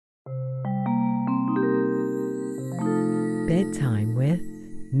Bedtime with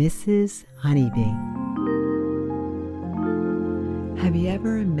Mrs. Honeybee. Have you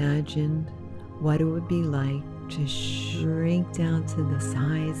ever imagined what it would be like to shrink down to the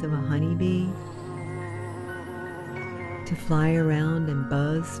size of a honeybee? To fly around and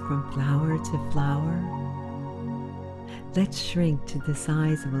buzz from flower to flower? Let's shrink to the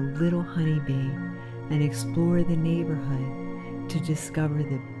size of a little honeybee and explore the neighborhood to discover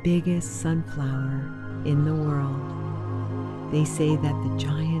the biggest sunflower in the world. They say that the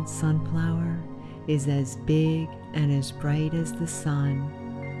giant sunflower is as big and as bright as the sun.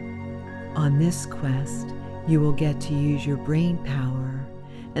 On this quest, you will get to use your brain power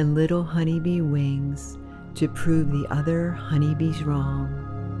and little honeybee wings to prove the other honeybees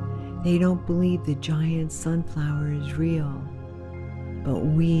wrong. They don't believe the giant sunflower is real, but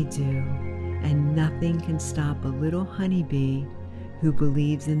we do, and nothing can stop a little honeybee who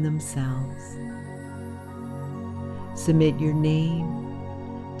believes in themselves. Submit your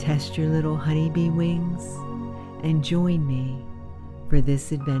name, test your little honeybee wings, and join me for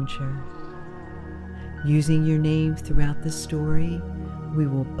this adventure. Using your name throughout the story, we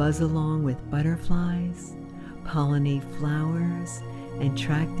will buzz along with butterflies, pollinate flowers, and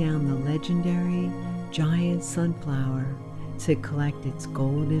track down the legendary giant sunflower to collect its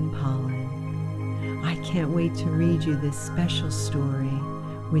golden pollen. I can't wait to read you this special story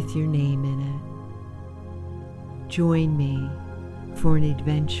with your name in it. Join me for an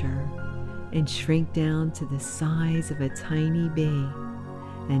adventure and shrink down to the size of a tiny bee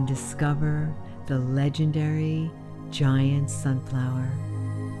and discover the legendary giant sunflower.